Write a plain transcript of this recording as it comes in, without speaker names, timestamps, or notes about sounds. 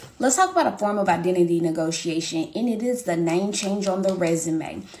Let's talk about a form of identity negotiation, and it is the name change on the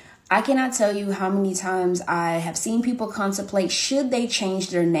resume. I cannot tell you how many times I have seen people contemplate should they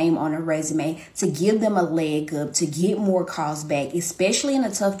change their name on a resume to give them a leg up, to get more calls back, especially in a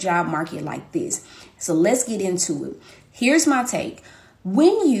tough job market like this. So let's get into it. Here's my take.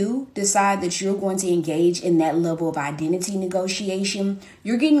 When you decide that you're going to engage in that level of identity negotiation,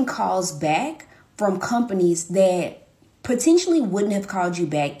 you're getting calls back from companies that potentially wouldn't have called you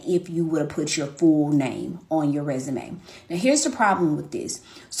back if you would have put your full name on your resume. Now, here's the problem with this.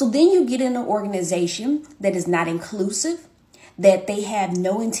 So then you get in an organization that is not inclusive, that they have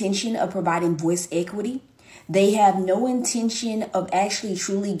no intention of providing voice equity. They have no intention of actually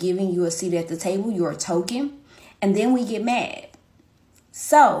truly giving you a seat at the table. You're a token. And then we get mad.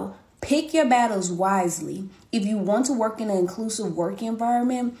 So pick your battles wisely. If you want to work in an inclusive work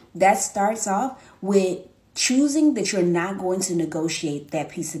environment, that starts off with choosing that you're not going to negotiate that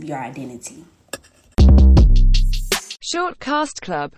piece of your identity. Shortcast Club.